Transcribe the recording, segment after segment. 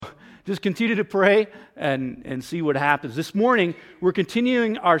just continue to pray and see what happens. This morning, we're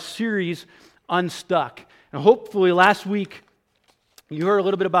continuing our series, Unstuck. And hopefully last week, you heard a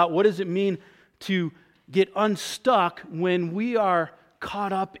little bit about what does it mean to get unstuck when we are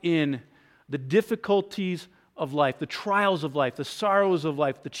caught up in the difficulties of life, the trials of life, the sorrows of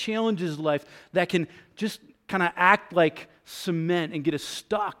life, the challenges of life that can just kind of act like cement and get us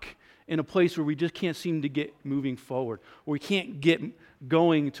stuck in a place where we just can't seem to get moving forward, or we can't get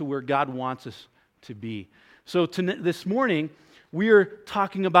going to where God wants us to be. So this morning, we are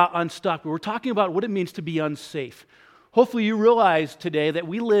talking about unstuck. We're talking about what it means to be unsafe. Hopefully you realize today that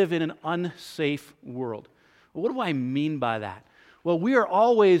we live in an unsafe world. Well, what do I mean by that? Well, we are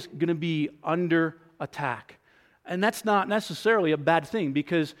always going to be under attack. And that's not necessarily a bad thing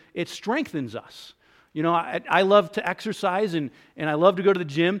because it strengthens us. You know, I love to exercise and I love to go to the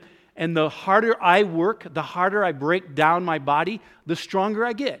gym. And the harder I work, the harder I break down my body, the stronger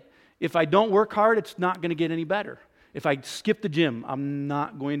I get. If I don't work hard, it's not going to get any better. If I skip the gym, I'm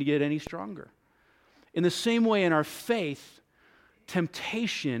not going to get any stronger. In the same way, in our faith,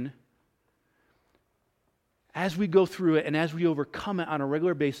 temptation, as we go through it and as we overcome it on a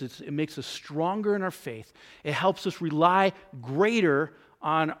regular basis, it makes us stronger in our faith. It helps us rely greater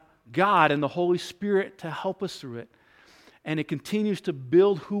on God and the Holy Spirit to help us through it. And it continues to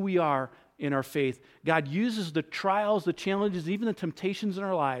build who we are in our faith. God uses the trials, the challenges, even the temptations in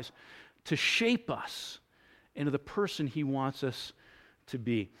our lives to shape us into the person He wants us to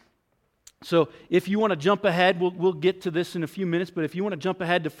be. So if you want to jump ahead, we'll get to this in a few minutes, but if you want to jump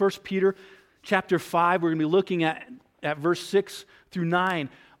ahead to 1 Peter chapter 5, we're going to be looking at verse 6 through 9.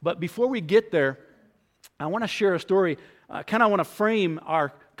 But before we get there, I want to share a story. I want to frame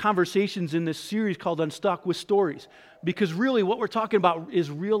our conversations in this series called Unstuck with stories. Because really what we're talking about is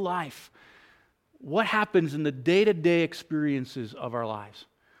real life. What happens in the day-to-day experiences of our lives?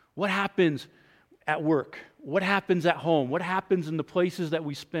 What happens at work? What happens at home? What happens in the places that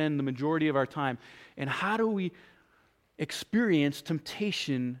we spend the majority of our time? And how do we experience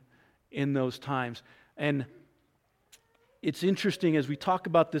temptation in those times? And it's interesting as we talk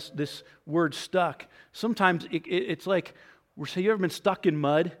about this word stuck. Sometimes it's like, you ever been stuck in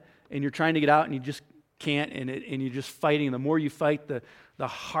mud and you're trying to get out and you just can't, and you're just fighting. And the more you fight, the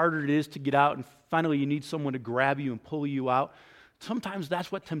harder it is to get out, and finally you need someone to grab you and pull you out. Sometimes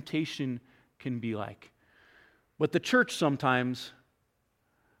that's what temptation can be like. But the church sometimes,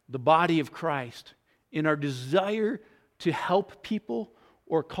 the body of Christ, in our desire to help people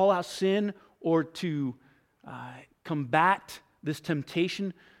or call out sin or to combat this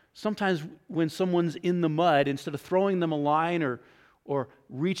temptation, sometimes when someone's in the mud, instead of throwing them a line or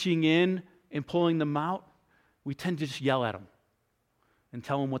reaching in and pulling them out, we tend to just yell at them and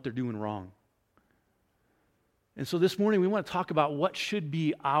tell them what they're doing wrong. And so this morning we want to talk about what should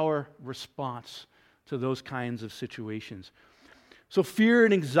be our response to those kinds of situations. So fear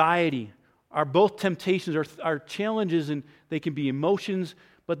and anxiety are both temptations, are challenges, and they can be emotions,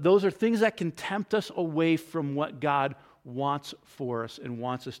 but those are things that can tempt us away from what God wants for us and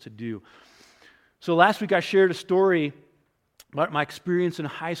wants us to do. So last week I shared a story about my experience in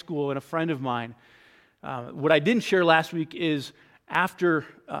high school and a friend of mine. What I didn't share last week is after,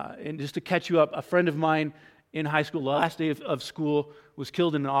 and just to catch you up, a friend of mine in high school, the last day of school, was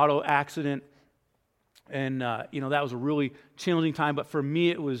killed in an auto accident. And, that was a really challenging time. But for me,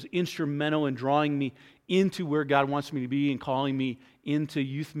 it was instrumental in drawing me into where God wants me to be and calling me into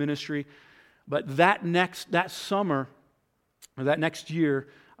youth ministry. But that summer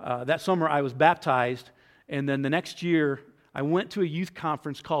I was baptized. And then the next year, I went to a youth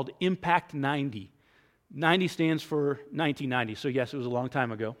conference called Impact 90. 90 stands for 1990, so yes, it was a long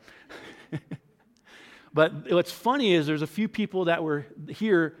time ago. But what's funny is there's a few people that were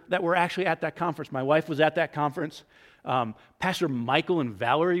here that were actually at that conference. My wife was at that conference. Pastor Michael and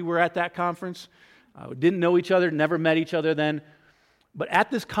Valerie were at that conference. Didn't know each other, never met each other then. But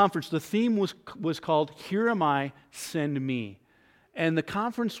at this conference, the theme was called, Here Am I, Send Me. And the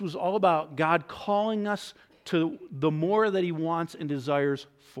conference was all about God calling us to the more that He wants and desires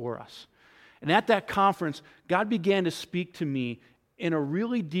for us. And at that conference, God began to speak to me in a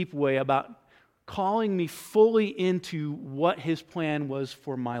really deep way about calling me fully into what His plan was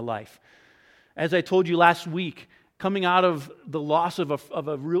for my life. As I told you last week, coming out of the loss of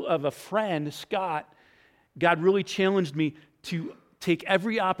a friend, Scott, God really challenged me to take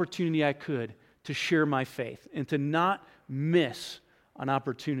every opportunity I could to share my faith and to not miss an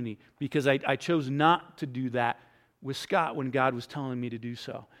opportunity, because I chose not to do that with Scott when God was telling me to do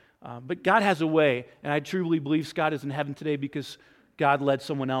so. But God has a way, and I truly believe Scott is in heaven today because God led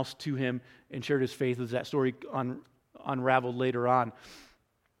someone else to him and shared his faith as that story unraveled later on.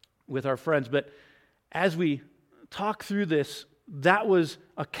 with our friends. But as we talk through this, that was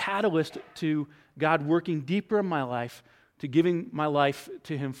a catalyst to God working deeper in my life, to giving my life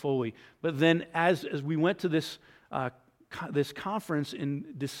to Him fully. But then as we went to this conference in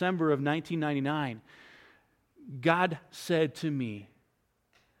December of 1999, God said to me,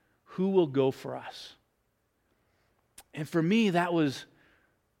 "Who will go for us?" And for me, that was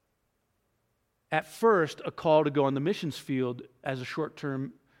at first a call to go on the missions field as a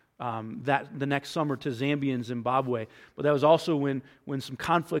short-term the next summer to Zambia and Zimbabwe. But that was also when some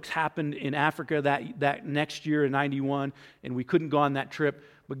conflicts happened in Africa that next year in 91, and we couldn't go on that trip.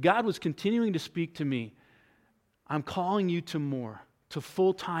 But God was continuing to speak to me. I'm calling you to more, to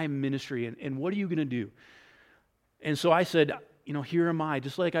full-time ministry, and what are you going to do? And so I said, here am I,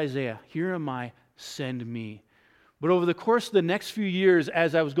 just like Isaiah, here am I, send me. But over the course of the next few years,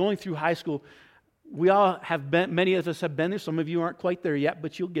 as I was going through high school, we all have been, many of us have been there. Some of you aren't quite there yet,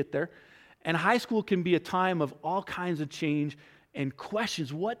 but you'll get there. And high school can be a time of all kinds of change and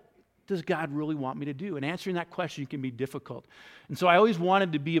questions. What does God really want me to do? And answering that question can be difficult. And so I always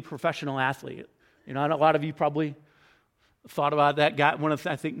wanted to be a professional athlete. A lot of you probably thought about that.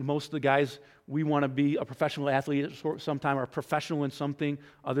 I think most of the guys, we want to be a professional athlete at some time, or a professional in something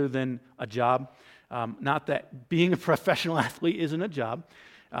other than a job. Not that being a professional athlete isn't a job.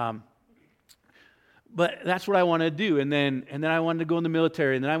 But that's what I wanted to do. And then I wanted to go in the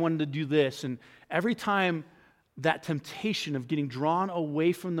military, and then I wanted to do this. And every time that temptation of getting drawn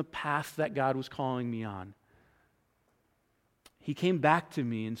away from the path that God was calling me on, He came back to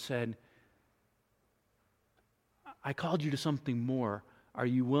me and said, I called you to something more. Are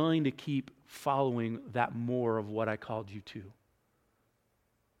you willing to keep following that more of what I called you to?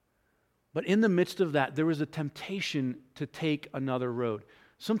 But in the midst of that, there was a temptation to take another road.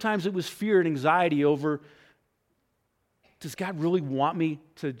 Sometimes it was fear and anxiety over, does God really want me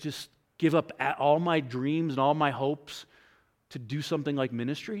to just give up all my dreams and all my hopes to do something like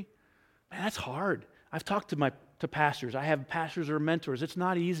ministry? Man, that's hard. I've talked to pastors. I have pastors or mentors. It's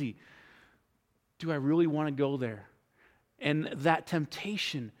not easy. Do I really want to go there? And that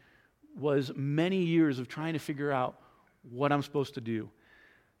temptation was many years of trying to figure out what I'm supposed to do.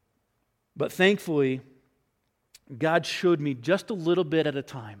 But thankfully, God showed me just a little bit at a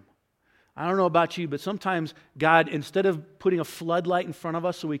time. I don't know about you, but sometimes God, instead of putting a floodlight in front of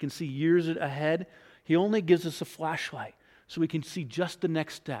us so we can see years ahead, He only gives us a flashlight so we can see just the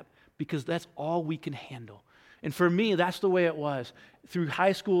next step, because that's all we can handle. And for me, that's the way it was. Through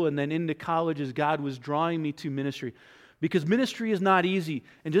high school and then into college, as God was drawing me to ministry. Because ministry is not easy.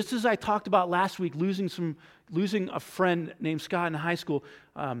 And just as I talked about last week, losing a friend named Scott in high school,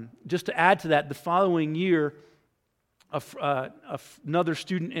 just to add to that, the following year, another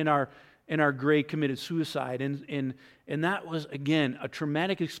student in our grade committed suicide, and that was, again, a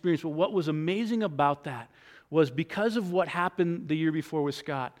traumatic experience. But what was amazing about that was, because of what happened the year before with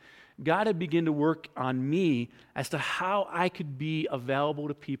Scott, God had begun to work on me as to how I could be available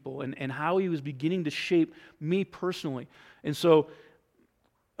to people, and how He was beginning to shape me personally. And so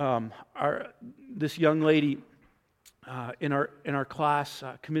this young lady in our class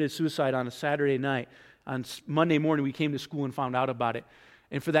committed suicide on a Saturday night. On Monday morning, we came to school and found out about it.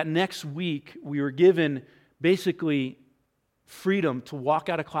 And for that next week, we were given basically freedom to walk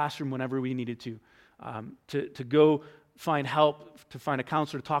out of classroom whenever we needed to go find help, to find a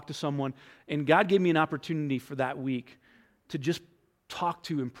counselor, to talk to someone. And God gave me an opportunity for that week to just talk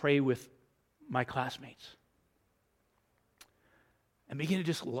to and pray with my classmates. And begin to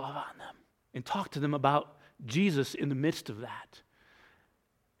just love on them and talk to them about Jesus in the midst of that.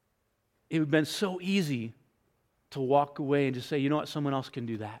 It would have been so easy to walk away and just say, you know what, someone else can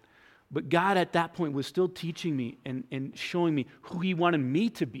do that. But God at that point was still teaching me and showing me who He wanted me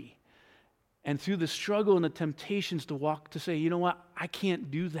to be. And through the struggle and the temptations to say, you know what, I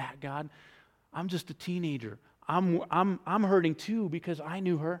can't do that, God. I'm just a teenager. I'm hurting too, because I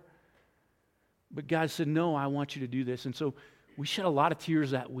knew her. But God said, no, I want you to do this. And so we shed a lot of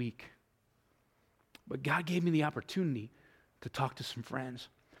tears that week. But God gave me the opportunity to talk to some friends.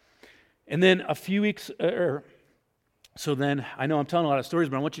 And then a few weeks, so then, I know I'm telling a lot of stories,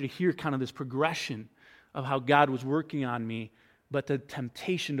 but I want you to hear kind of this progression of how God was working on me, but the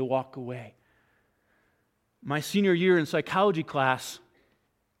temptation to walk away. My senior year in psychology class,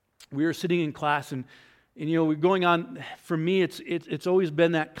 we were sitting in class, and we're going on. For me, it's always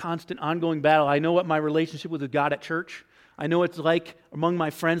been that constant, ongoing battle. I know what my relationship with God at church. I know what it's like among my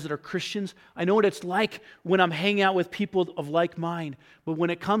friends that are Christians. I know what it's like when I'm hanging out with people of like mind. But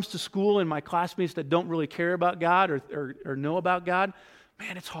when it comes to school and my classmates that don't really care about God or know about God,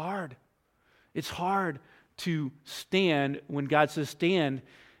 man, it's hard. It's hard to stand when God says stand.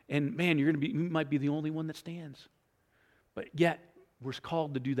 And man, you might be the only one that stands. But yet, we're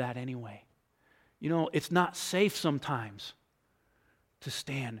called to do that anyway. You know, it's not safe sometimes to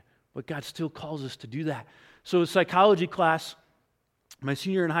stand, but God still calls us to do that. So, a psychology class, my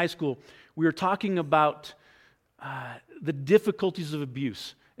senior year in high school, we were talking about the difficulties of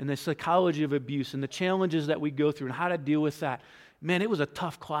abuse and the psychology of abuse and the challenges that we go through and how to deal with that. Man, it was a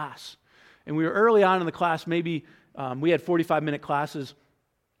tough class. And we were early on in the class, maybe we had 45-minute classes.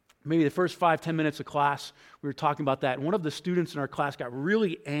 Maybe the first 5-10 minutes of class, we were talking about that. And one of the students in our class got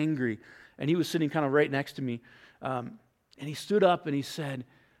really angry, and he was sitting kind of right next to me. And he stood up and he said,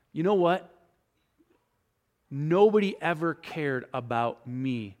 you know what? Nobody ever cared about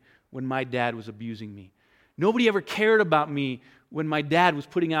me when my dad was abusing me. Nobody ever cared about me when my dad was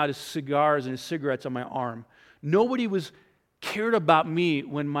putting out his cigars and his cigarettes on my arm. Nobody cared about me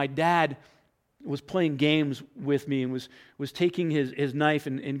when my dad was playing games with me and was taking his knife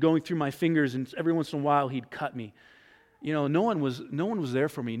and going through my fingers, and every once in a while he'd cut me. You know, no one was there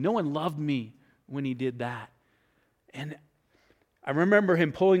for me. No one loved me when he did that. And I remember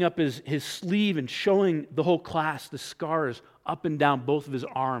him pulling up his sleeve and showing the whole class the scars up and down both of his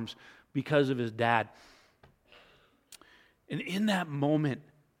arms because of his dad. And in that moment,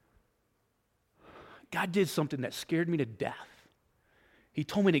 God did something that scared me to death. He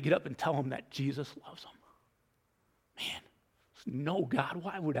told me to get up and tell him that Jesus loves him. Man, no, God,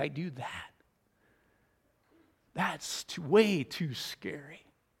 why would I do that? That's way too scary.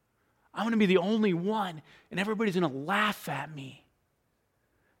 I'm going to be the only one, and everybody's going to laugh at me.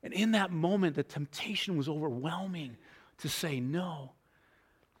 And in that moment, the temptation was overwhelming to say no.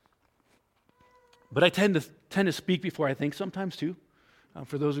 But I tend to speak before I think sometimes too,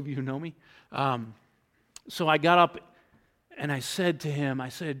 for those of you who know me. So I got up and I said to him,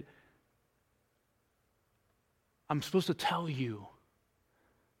 I'm supposed to tell you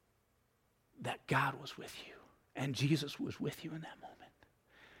that God was with you and Jesus was with you in that moment.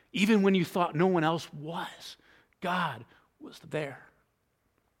 Even when you thought no one else was, God was there.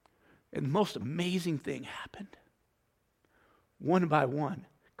 And the most amazing thing happened. One by one,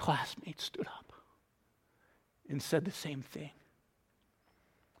 classmates stood up and said the same thing.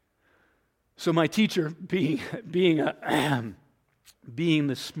 So my teacher, being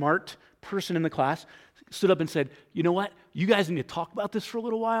the smart person in the class, stood up and said, you know what? You guys need to talk about this for a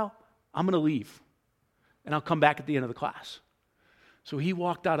little while. I'm going to leave, and I'll come back at the end of the class. So he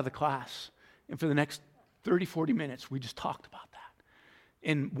walked out of the class, and for the next 30, 40 minutes, we just talked about that.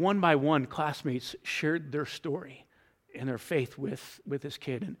 And one by one, classmates shared their story and their faith with this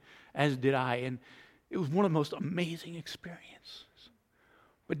kid, and as did I. And it was one of the most amazing experiences.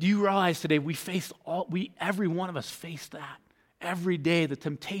 But do you realize today every one of us face that every day, the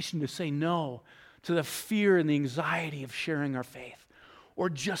temptation to say no to the fear and the anxiety of sharing our faith or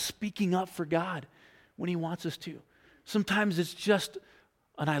just speaking up for God when He wants us to. Sometimes it's just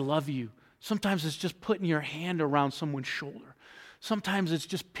an I love you. Sometimes it's just putting your hand around someone's shoulder. Sometimes it's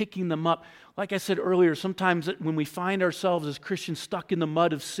just picking them up. Like I said earlier, sometimes when we find ourselves as Christians stuck in the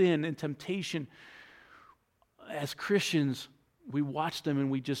mud of sin and temptation, as Christians, we watch them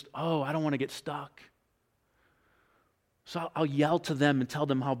and we just, I don't want to get stuck. So I'll yell to them and tell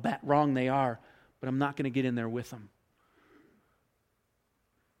them how wrong they are, but I'm not going to get in there with them.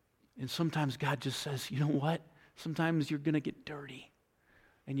 And sometimes God just says, you know what? Sometimes you're going to get dirty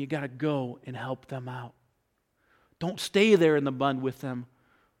and you got to go and help them out. Don't stay there in the mud with them,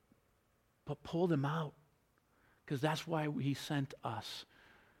 but pull them out, because that's why He sent us.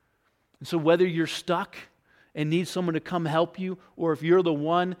 And so whether you're stuck and need someone to come help you, or if you're the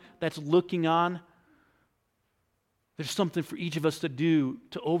one that's looking on, there's something for each of us to do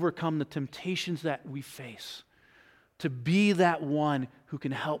to overcome the temptations that we face, to be that one who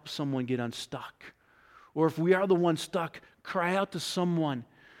can help someone get unstuck. Or if we are the one stuck, cry out to someone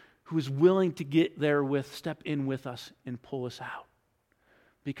who is willing to step in with us and pull us out.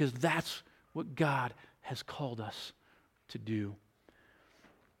 Because that's what God has called us to do.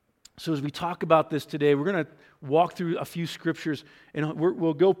 So as we talk about this today, we're going to walk through a few scriptures, and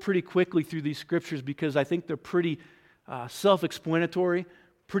we'll go pretty quickly through these scriptures because I think they're pretty self-explanatory,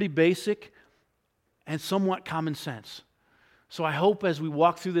 pretty basic, and somewhat common sense. So I hope as we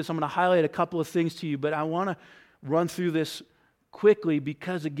walk through this, I'm going to highlight a couple of things to you, but I want to run through this quickly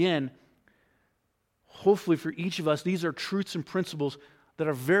because, again, hopefully for each of us, these are truths and principles that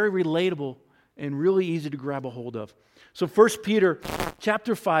are very relatable and really easy to grab a hold of. So 1 Peter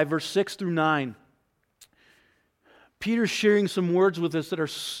chapter 5, verse 6 through 9. Peter's sharing some words with us that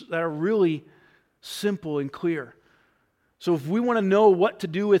are really simple and clear. So if we want to know what to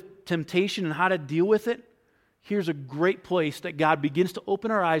do with temptation and how to deal with it, here's a great place that God begins to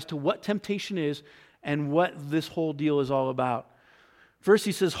open our eyes to what temptation is and what this whole deal is all about. First,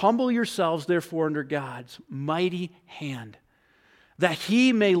 he says, humble yourselves, therefore, under God's mighty hand, that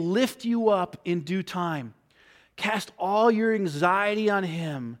he may lift you up in due time. Cast all your anxiety on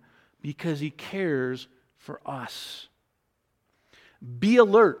him because he cares for us. Be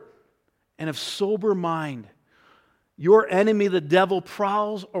alert and of sober mind. Your enemy, the devil,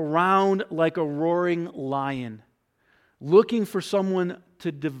 prowls around like a roaring lion, looking for someone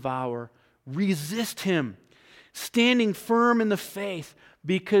to devour. Resist him, standing firm in the faith,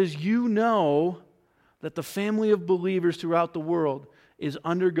 because you know that the family of believers throughout the world is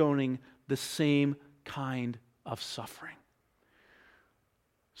undergoing the same kind of suffering.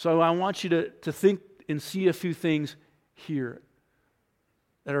 So I want you to think and see a few things here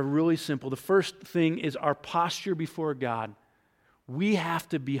that are really simple. The first thing is our posture before God. We have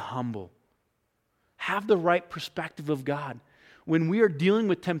to be humble. Have the right perspective of God. When we are dealing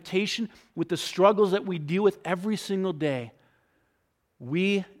with temptation, with the struggles that we deal with every single day,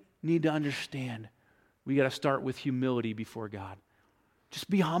 we need to understand we got to start with humility before God. Just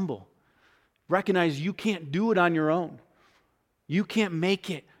be humble. Recognize you can't do it on your own. You can't make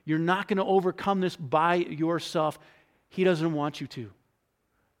it. You're not going to overcome this by yourself. He doesn't want you to,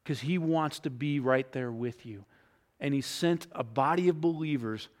 because he wants to be right there with you. And he sent a body of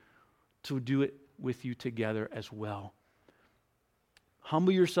believers to do it with you together as well.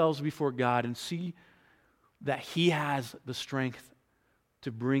 Humble yourselves before God and see that he has the strength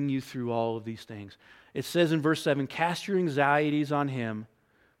to bring you through all of these things. It says in verse 7, cast your anxieties on him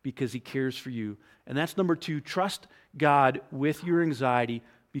because he cares for you. And that's number 2, trust God with your anxiety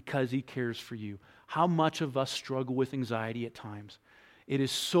because he cares for you. How much of us struggle with anxiety at times? It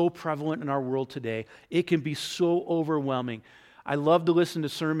is so prevalent in our world today. It can be so overwhelming. I love to listen to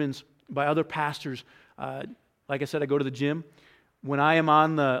sermons by other pastors. Like I said, I go to the gym. When I am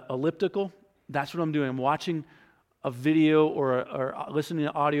on the elliptical, that's what I'm doing. I'm watching a video or listening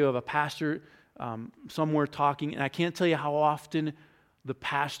to audio of a pastor somewhere talking, and I can't tell you how often the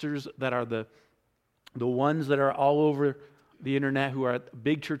pastors that are the ones that are all over the internet, who are at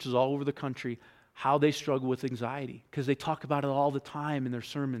big churches all over the country, how they struggle with anxiety, because they talk about it all the time in their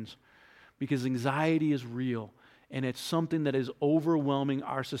sermons, because anxiety is real, and it's something that is overwhelming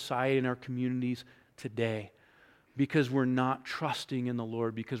our society and our communities today, because we're not trusting in the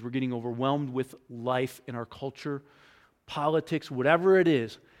Lord, because we're getting overwhelmed with life in our culture, politics, whatever it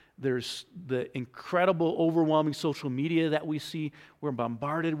is. There's the incredible, overwhelming social media that we see. We're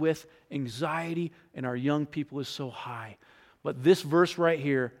bombarded with anxiety, and our young people is so high. But this verse right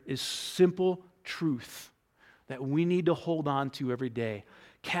here is simple truth that we need to hold on to every day.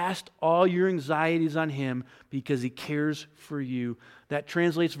 Cast all your anxieties on him because he cares for you. That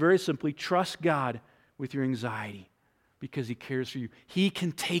translates very simply, trust God with your anxiety because he cares for you. He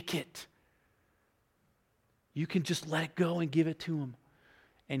can take it. You can just let it go and give it to him.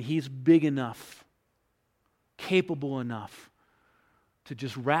 And he's big enough, capable enough to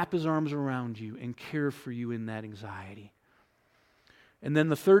just wrap his arms around you and care for you in that anxiety. And then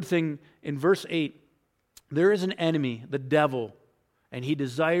the third thing, in verse 8, there is an enemy, the devil, and he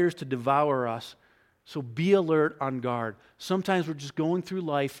desires to devour us. So be alert, on guard. Sometimes we're just going through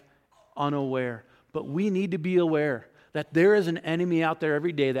life unaware, but we need to be aware that there is an enemy out there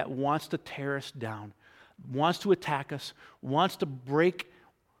every day that wants to tear us down, wants to attack us, wants to break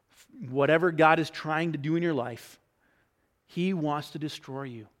whatever God is trying to do in your life. He wants to destroy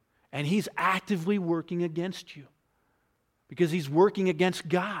you, and he's actively working against you. Because he's working against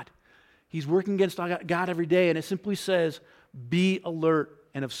God. He's working against God every day. And it simply says, be alert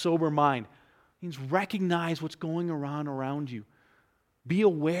and of sober mind. It means recognize what's going around you. Be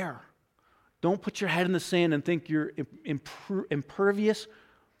aware. Don't put your head in the sand and think you're impervious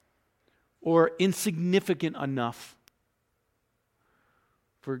or insignificant enough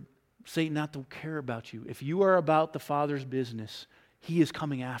for Satan not to care about you. If you are about the Father's business, he is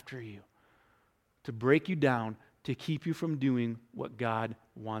coming after you to break you down, to keep you from doing what God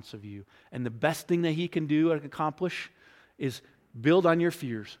wants of you. And the best thing that he can do and accomplish is build on your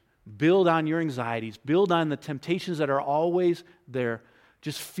fears, build on your anxieties, build on the temptations that are always there.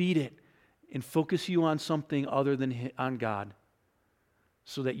 Just feed it and focus you on something other than on God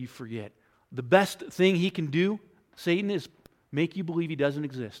so that you forget. The best thing he can do, Satan, is make you believe he doesn't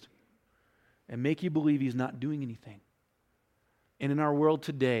exist and make you believe he's not doing anything. And in our world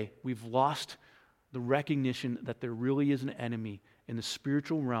today, we've lost the recognition that there really is an enemy in the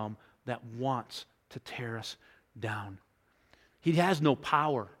spiritual realm that wants to tear us down. He has no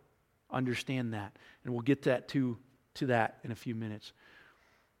power. Understand that. And we'll get to that in a few minutes.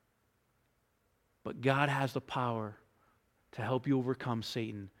 But God has the power to help you overcome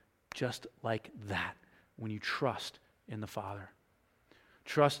Satan just like that when you trust in the Father.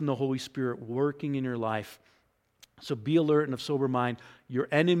 Trust in the Holy Spirit working in your life. So be alert and of sober mind. Your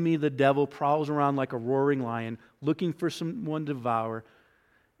enemy, the devil, prowls around like a roaring lion, looking for someone to devour.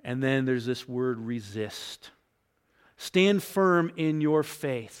 And then there's this word, resist. Stand firm in your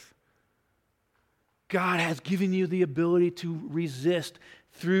faith. God has given you the ability to resist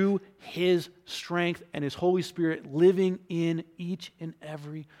through His strength and His Holy Spirit living in each and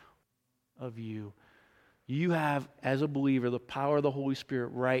every of you. You have, as a believer, the power of the Holy Spirit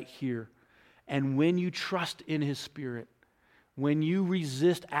right here. And when you trust in His Spirit, when you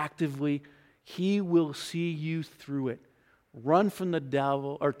resist actively, He will see you through it. Run from the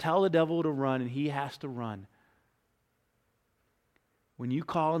devil, or tell the devil to run, and he has to run. When you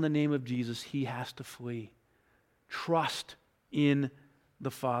call in the name of Jesus, he has to flee. Trust in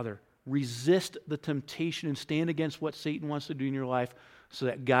the Father. Resist the temptation and stand against what Satan wants to do in your life so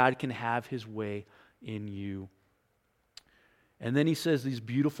that God can have His way in you. And then he says these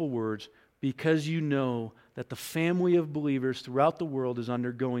beautiful words, because you know that the family of believers throughout the world is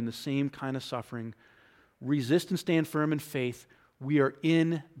undergoing the same kind of suffering. Resist and stand firm in faith. We are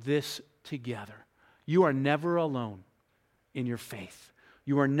in this together. You are never alone in your faith.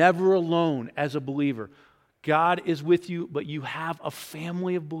 You are never alone as a believer. God is with you, but you have a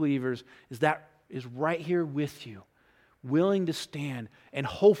family of believers that is right here with you, willing to stand and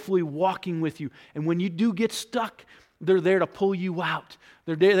hopefully walking with you. And when you do get stuck, they're there to pull you out.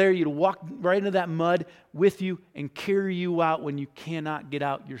 They're there to walk right into that mud with you and carry you out when you cannot get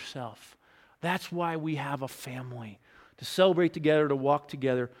out yourself. That's why we have a family, to celebrate together, to walk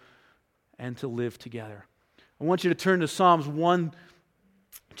together, and to live together. I want you to turn to Psalms 1,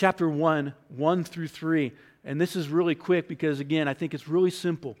 chapter 1, 1 through 3. And this is really quick because, again, I think it's really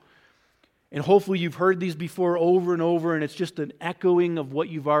simple. And hopefully you've heard these before over and over, and it's just an echoing of what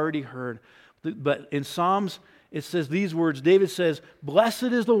you've already heard. But in Psalms, it says these words. David says, "Blessed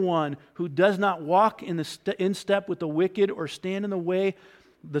is the one who does not walk in step with the wicked, or stand in the way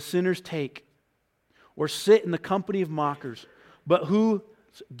the sinners take, or sit in the company of mockers, but whose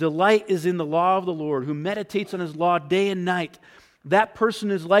delight is in the law of the Lord, who meditates on His law day and night. That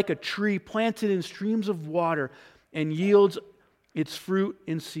person is like a tree planted in streams of water and yields its fruit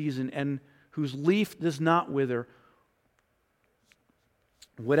in season, and whose leaf does not wither.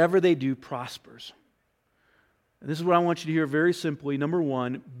 Whatever they do prospers." And this is what I want you to hear very simply. Number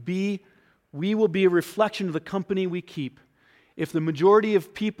one, we will be a reflection of the company we keep. If the majority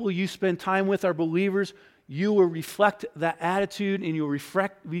of people you spend time with are believers, you will reflect that attitude and you'll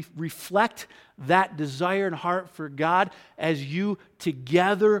reflect that desire and heart for God as you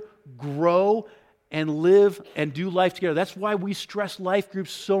together grow and live and do life together. That's why we stress life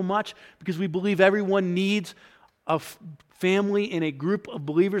groups so much, because we believe everyone needs a family in a group of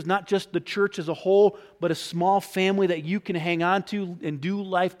believers, not just the church as a whole, but a small family that you can hang on to and do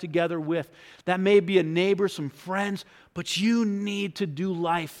life together with. That may be a neighbor, some friends, but you need to do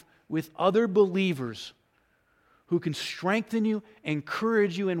life with other believers who can strengthen you,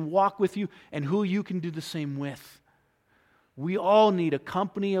 encourage you, and walk with you, and who you can do the same with. We all need a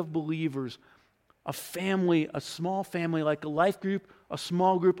company of believers, a family, a small family like a life group, a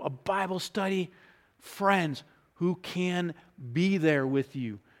small group, a Bible study, friends who can be there with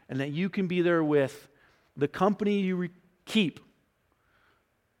you and that you can be there with. The company you keep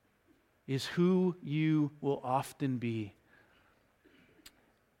is who you will often be.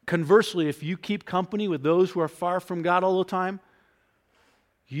 Conversely, if you keep company with those who are far from God all the time,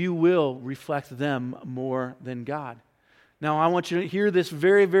 you will reflect them more than God. Now, I want you to hear this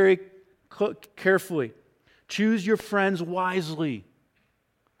very, very carefully. Choose your friends wisely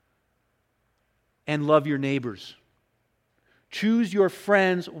and love your neighbors. Choose your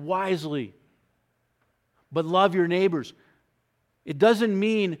friends wisely, but love your neighbors. It doesn't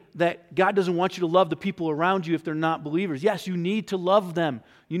mean that God doesn't want you to love the people around you if they're not believers. Yes, you need to love them.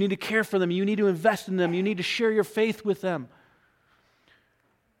 You need to care for them. You need to invest in them. You need to share your faith with them.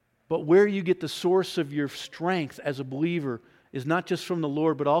 But where you get the source of your strength as a believer is not just from the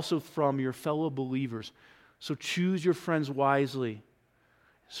Lord, but also from your fellow believers. So choose your friends wisely.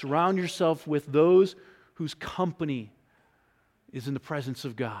 Surround yourself with those whose company is in the presence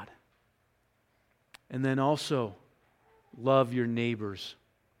of God. And then also, love your neighbors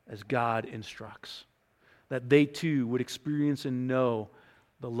as God instructs, that they too would experience and know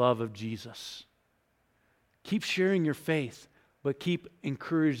the love of Jesus. Keep sharing your faith, but keep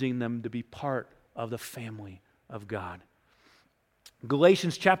encouraging them to be part of the family of God.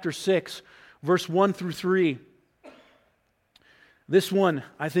 Galatians chapter 6, verse 1 through 3 This one,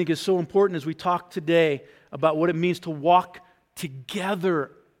 I think, is so important as we talk today about what it means to walk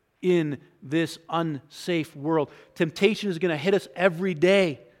together in this unsafe world. Temptation is going to hit us every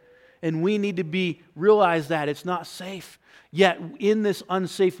day, and we need to realize that it's not safe. Yet, in this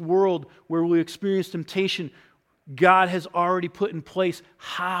unsafe world where we experience temptation, God has already put in place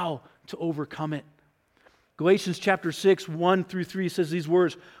how to overcome it. Galatians chapter 6, 1 through 3 says these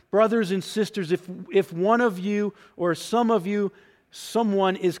words, "Brothers and sisters, if one of you or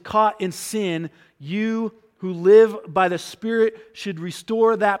someone is caught in sin, you who live by the Spirit should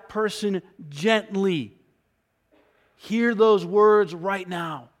restore that person gently." Hear those words right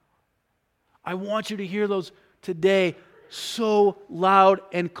now. I want you to hear those today so loud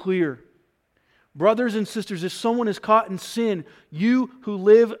and clear. Brothers and sisters, if someone is caught in sin, you who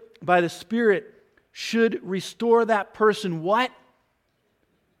live by the Spirit should restore that person what?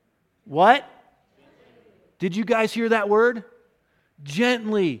 What? Did you guys hear that word?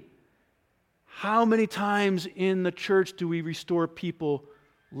 Gently. How many times in the church do we restore people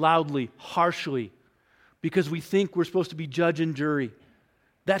loudly, harshly, because we think we're supposed to be judge and jury?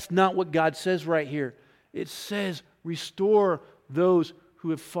 That's not what God says right here. It says, restore those who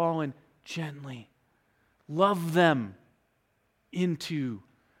have fallen gently. Love them into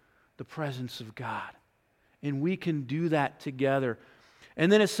the presence of God. And we can do that together.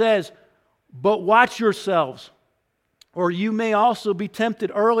 And then it says, but watch yourselves, or you may also be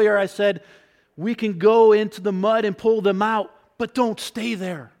tempted. Earlier I said, we can go into the mud and pull them out, but don't stay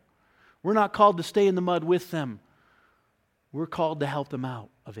there. We're not called to stay in the mud with them. We're called to help them out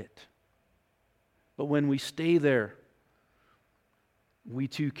of it. But when we stay there, we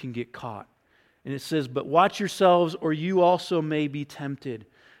too can get caught. And it says, but watch yourselves, or you also may be tempted.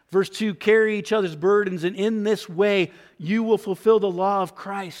 Verse 2, carry each other's burdens, and in this way you will fulfill the law of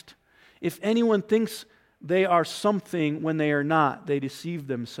Christ. If anyone thinks they are something when they are not, they deceive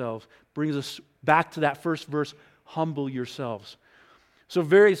themselves. Brings us back to that first verse, humble yourselves. So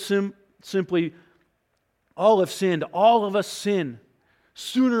very simply, all have sinned. All of us sin.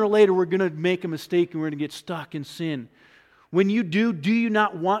 Sooner or later we're going to make a mistake and we're going to get stuck in sin. When you do you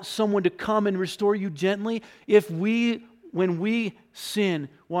not want someone to come and restore you gently? When we sin,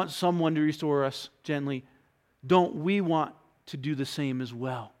 want someone to restore us gently, don't we want to do the same as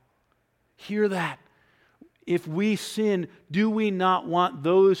well? Hear that. If we sin, do we not want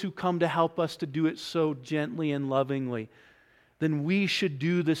those who come to help us to do it so gently and lovingly? Then we should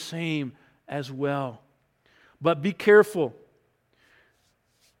do the same as well. But be careful.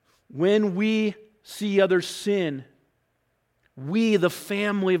 When we see others sin, we, the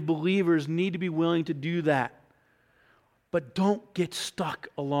family of believers, need to be willing to do that. But don't get stuck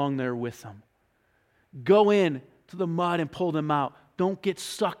along there with them. Go in to the mud and pull them out. Don't get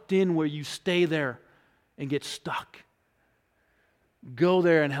sucked in where you stay there and get stuck. Go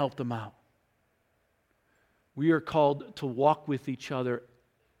there and help them out. We are called to walk with each other,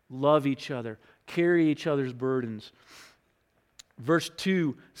 love each other, carry each other's burdens. Verse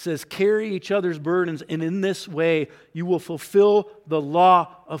 2 says, carry each other's burdens, and in this way you will fulfill the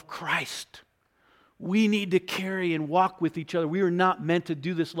law of Christ. We need to carry and walk with each other. We are not meant to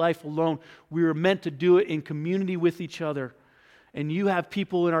do this life alone. We are meant to do it in community with each other. And you have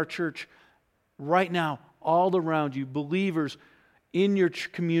people in our church right now, all around you, believers in your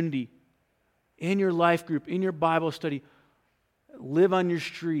community, in your life group, in your Bible study, live on your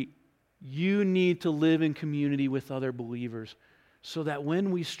street. You need to live in community with other believers so that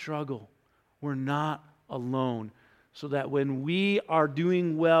when we struggle, we're not alone. So that when we are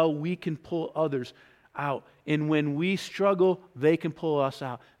doing well, we can pull others out. And when we struggle, they can pull us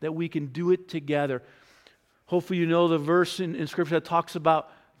out. That we can do it together. Hopefully you know the verse in Scripture that talks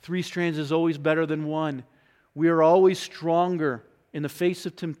about 3 strands is always better than one. We are always stronger in the face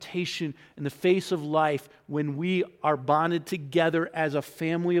of temptation, in the face of life, when we are bonded together as a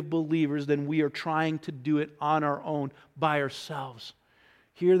family of believers than we are trying to do it on our own by ourselves.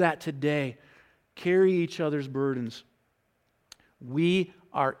 Hear that today. Carry each other's burdens. We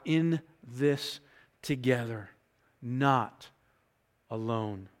are in this together, not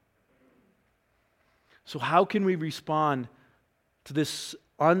alone. So how can we respond to this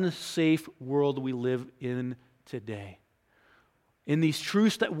unsafe world we live in today? In these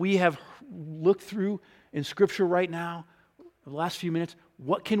truths that we have looked through in Scripture right now, the last few minutes,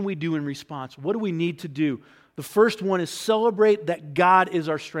 what can we do in response? What do we need to do? The first one is celebrate that God is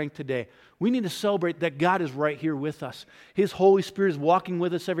our strength today. We need to celebrate that God is right here with us. His Holy Spirit is walking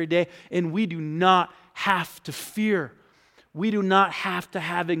with us every day, and we do not have to fear. We do not have to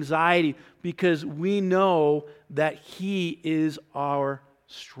have anxiety because we know that He is our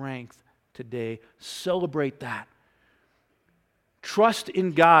strength today. Celebrate that. Trust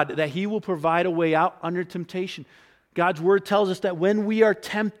in God that He will provide a way out under temptation. God's Word tells us that when we are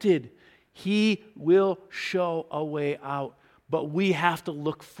tempted, He will show a way out. But we have to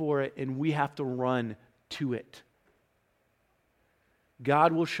look for it and we have to run to it.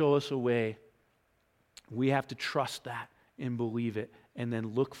 God will show us a way. We have to trust that and believe it and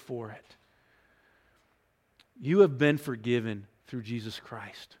then look for it. You have been forgiven through Jesus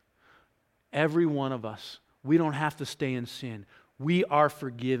Christ. Every one of us. We don't have to stay in sin. We are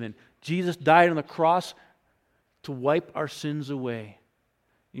forgiven. Jesus died on the cross to wipe our sins away.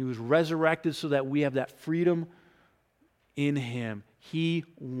 He was resurrected so that we have that freedom in Him. He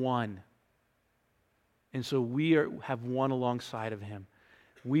won. And so we have won alongside of Him.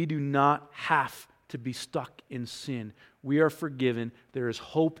 We do not have to be stuck in sin. We are forgiven. There is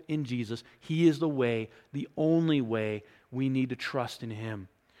hope in Jesus. He is the way, the only way. We need to trust in Him.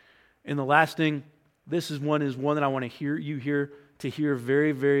 And the last thing, this is one that I want to hear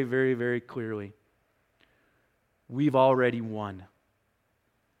very, very, very, very clearly. We've already won.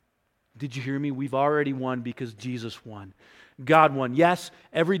 Did you hear me? We've already won because Jesus won. God won. Yes,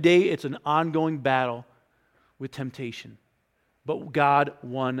 every day it's an ongoing battle with temptation. But God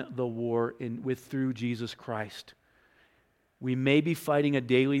won the war through Jesus Christ. We may be fighting a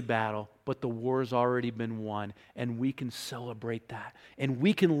daily battle, but the war has already been won, and we can celebrate that. And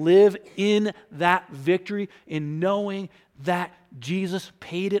we can live in that victory in knowing that Jesus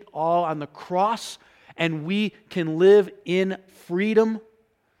paid it all on the cross, and we can live in freedom,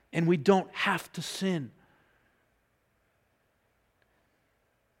 and we don't have to sin.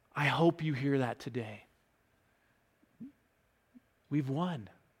 I hope you hear that today. We've won.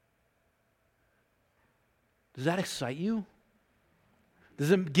 Does that excite you?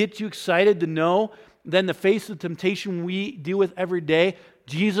 Does it get you excited to know that in the face of the temptation we deal with every day,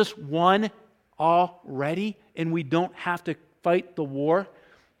 Jesus won already and we don't have to fight the war?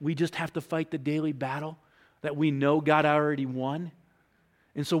 We just have to fight the daily battle that we know God already won.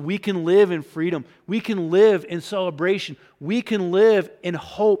 And so we can live in freedom. We can live in celebration. We can live in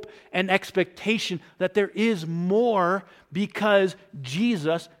hope and expectation that there is more because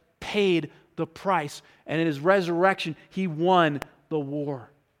Jesus paid the price. And in His resurrection, He won the war.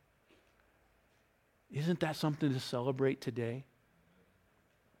 Isn't that something to celebrate today?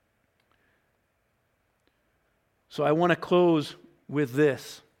 So I want to close with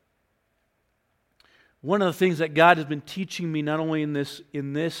this. One of the things that God has been teaching me, not only in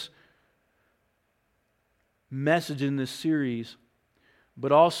this message, in this series,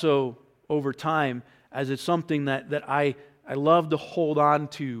 but also over time, as it's something that I love to hold on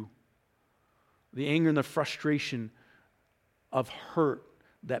to, the anger and the frustration of hurt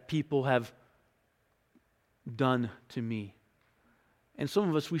that people have done to me. And some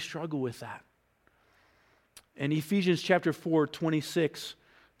of us, we struggle with that. And Ephesians chapter 4, 26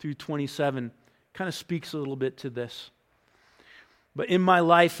 through 27 kind of speaks a little bit to this. But in my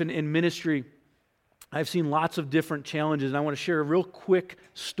life and in ministry, I've seen lots of different challenges, and I want to share a real quick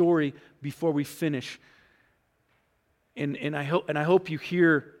story before we finish. And I hope you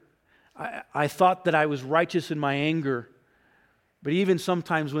hear, I thought that I was righteous in my anger, but even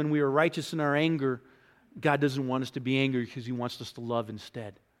sometimes when we are righteous in our anger, God doesn't want us to be angry because He wants us to love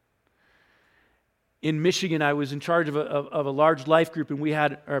instead. In Michigan, I was in charge of a large life group,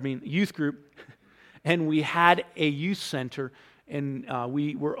 and youth group, and we had a youth center, and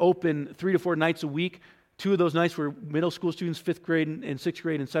we were open 3 to 4 nights a week. 2 of those nights were middle school students, 5th grade and 6th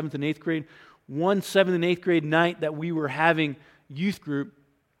grade, and 7th and 8th grade. One 7th and 8th grade night that we were having youth group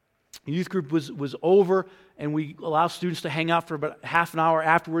was over, and we allow students to hang out for about half an hour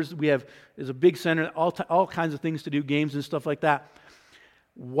afterwards. There's a big center, all kinds of things to do, games and stuff like that.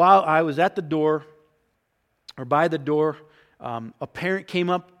 While I was at the door, or by the door, a parent came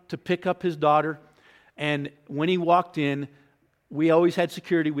up to pick up his daughter, and when he walked in, we always had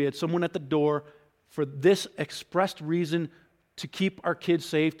security. We had someone at the door for this expressed reason, to keep our kids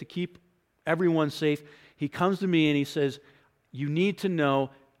safe, to keep everyone safe. He comes to me and he says, "You need to know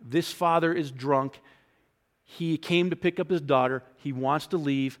this father is drunk. He came to pick up his daughter. He wants to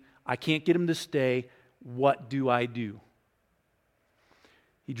leave. I can't get him to stay. What do I do?"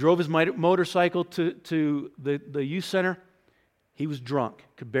 He drove his motorcycle to the youth center. He was drunk,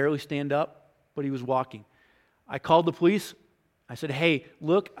 could barely stand up, but he was walking. I called the police. I said, "Hey,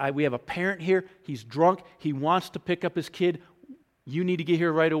 look, we have a parent here. He's drunk. He wants to pick up his kid. You need to get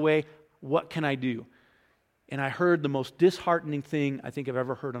here right away. What can I do?" And I heard the most disheartening thing I think I've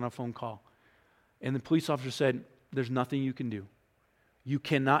ever heard on a phone call. And the police officer said, "There's nothing you can do. You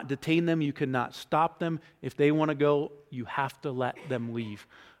cannot detain them. You cannot stop them. If they want to go, you have to let them leave.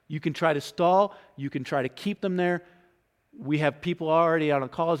 You can try to stall. You can try to keep them there. We have people already out on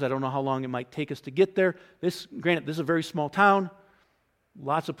calls. I don't know how long it might take us to get there. Granted, this is a very small town,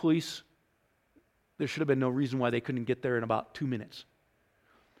 lots of police. There should have been no reason why they couldn't get there in about 2 minutes.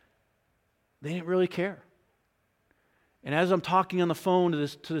 They didn't really care. And as I'm talking on the phone to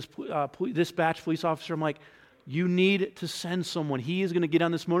this dispatch police officer, I'm like, you need to send someone. He is going to get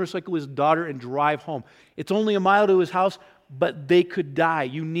on this motorcycle with his daughter and drive home. It's only a mile to his house, but they could die.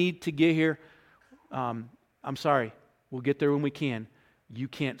 You need to get here. I'm sorry. We'll get there when we can. You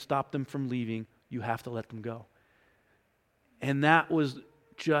can't stop them from leaving. You have to let them go. And that was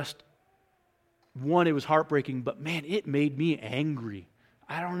just, one, it was heartbreaking, but man, it made me angry.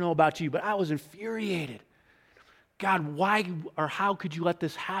 I don't know about you, but I was infuriated. God, why or how could you let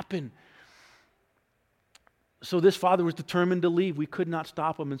this happen? So this father was determined to leave. We could not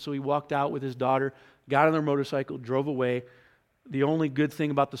stop him, and so he walked out with his daughter, got on their motorcycle, drove away. The only good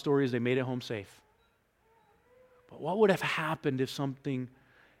thing about the story is they made it home safe. But what would have happened if something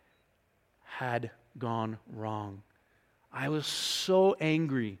had gone wrong? I was so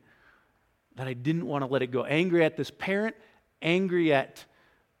angry that I didn't want to let it go. Angry at this parent, angry at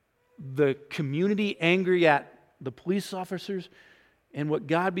the community, angry at the police officers. And what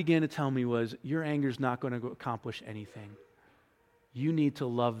God began to tell me was, your anger is not going to accomplish anything. You need to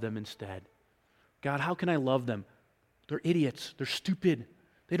love them instead. God, how can I love them? They're idiots. They're stupid.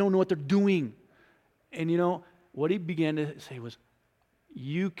 They don't know what they're doing. And you know, what he began to say was,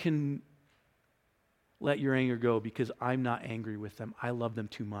 you can let your anger go because I'm not angry with them. I love them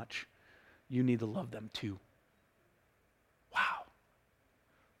too much. You need to love them too. Wow.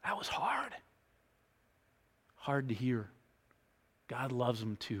 That was hard. Hard to hear. God loves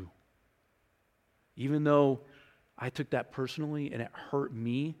them too. Even though I took that personally and it hurt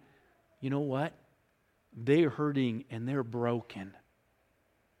me, you know what? They're hurting and they're broken.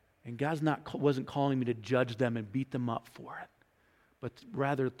 And God wasn't calling me to judge them and beat them up for it, but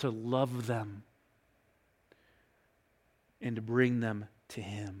rather to love them and to bring them to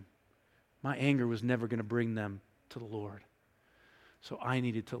Him. My anger was never going to bring them to the Lord. So I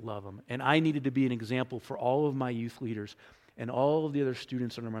needed to love them. And I needed to be an example for all of my youth leaders and all of the other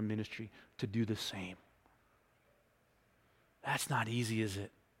students under my ministry to do the same. That's not easy, is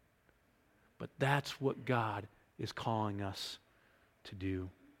it? But that's what God is calling us to do.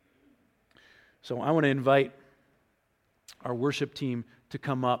 So I want to invite our worship team to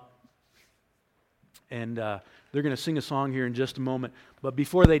come up. And they're going to sing a song here in just a moment. But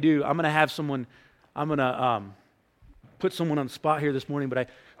before they do, I'm going to put someone on the spot here this morning, but I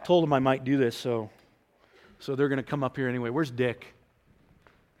told them I might do this, so they're going to come up here anyway. Where's Dick?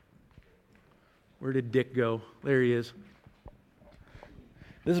 Where did Dick go? There he is.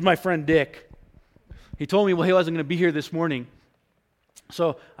 This is my friend Dick. He told me, he wasn't going to be here this morning,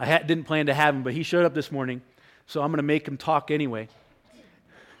 so I didn't plan to have him, but he showed up this morning, so I'm going to make him talk anyway.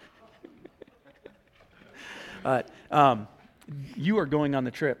 You are going on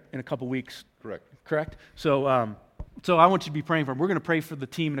the trip in a couple weeks. Correct? So I want you to be praying for him. We're going to pray for the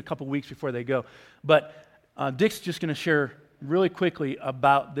team in a couple weeks before they go. But Dick's just going to share really quickly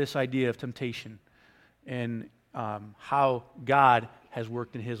about this idea of temptation and how God has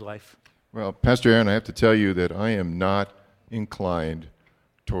worked in his life. Well, Pastor Aaron, I have to tell you that I am not inclined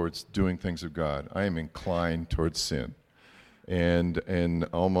towards doing things of God. I am inclined towards sin. And in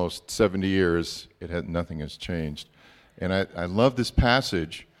almost 70 years, nothing has changed. And I love this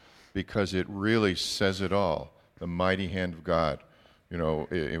passage because it really says it all, the mighty hand of God. You know,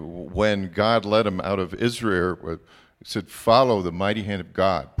 when God led them out of Israel, it said, follow the mighty hand of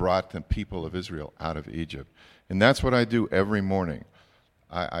God, brought the people of Israel out of Egypt. And that's what I do every morning.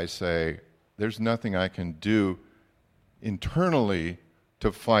 I say, there's nothing I can do internally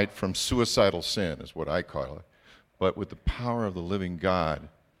to fight from suicidal sin, is what I call it. But with the power of the living God,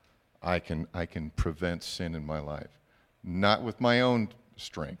 I can prevent sin in my life. Not with my own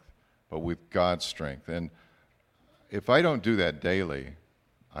strength, but with God's strength. And if I don't do that daily,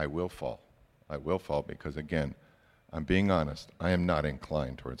 I will fall. I will fall because, again, I'm being honest. I am not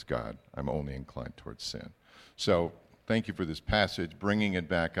inclined towards God. I'm only inclined towards sin. So thank you for this passage, bringing it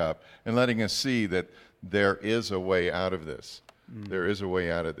back up and letting us see that there is a way out of this. There is a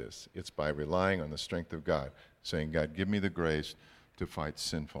way out of this. It's by relying on the strength of God, saying, God, give me the grace to fight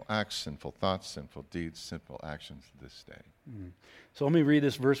sinful acts, sinful thoughts, sinful deeds, sinful actions this day. So let me read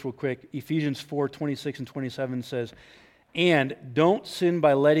this verse real quick. Ephesians 4:26 and 27 says, and don't sin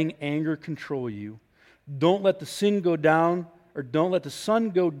by letting anger control you. Don't let the sun go down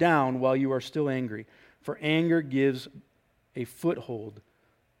while you are still angry, for anger gives a foothold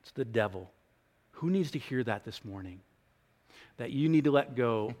to the devil. Who needs to hear that this morning? that you need to let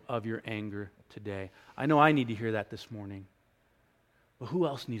go of your anger today. I know I need to hear that this morning. But who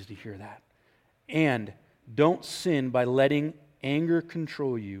else needs to hear that? And don't sin by letting anger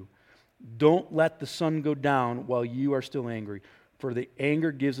control you. Don't let the sun go down while you are still angry, for the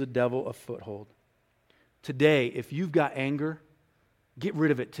anger gives the devil a foothold. Today, if you've got anger, get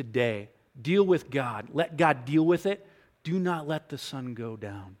rid of it today. Deal with God. Let God deal with it. Do not let the sun go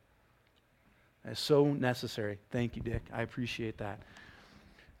down. That's so necessary. Thank you, Dick. I appreciate that.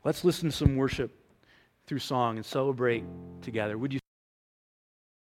 Let's listen to some worship through song and celebrate together. Would you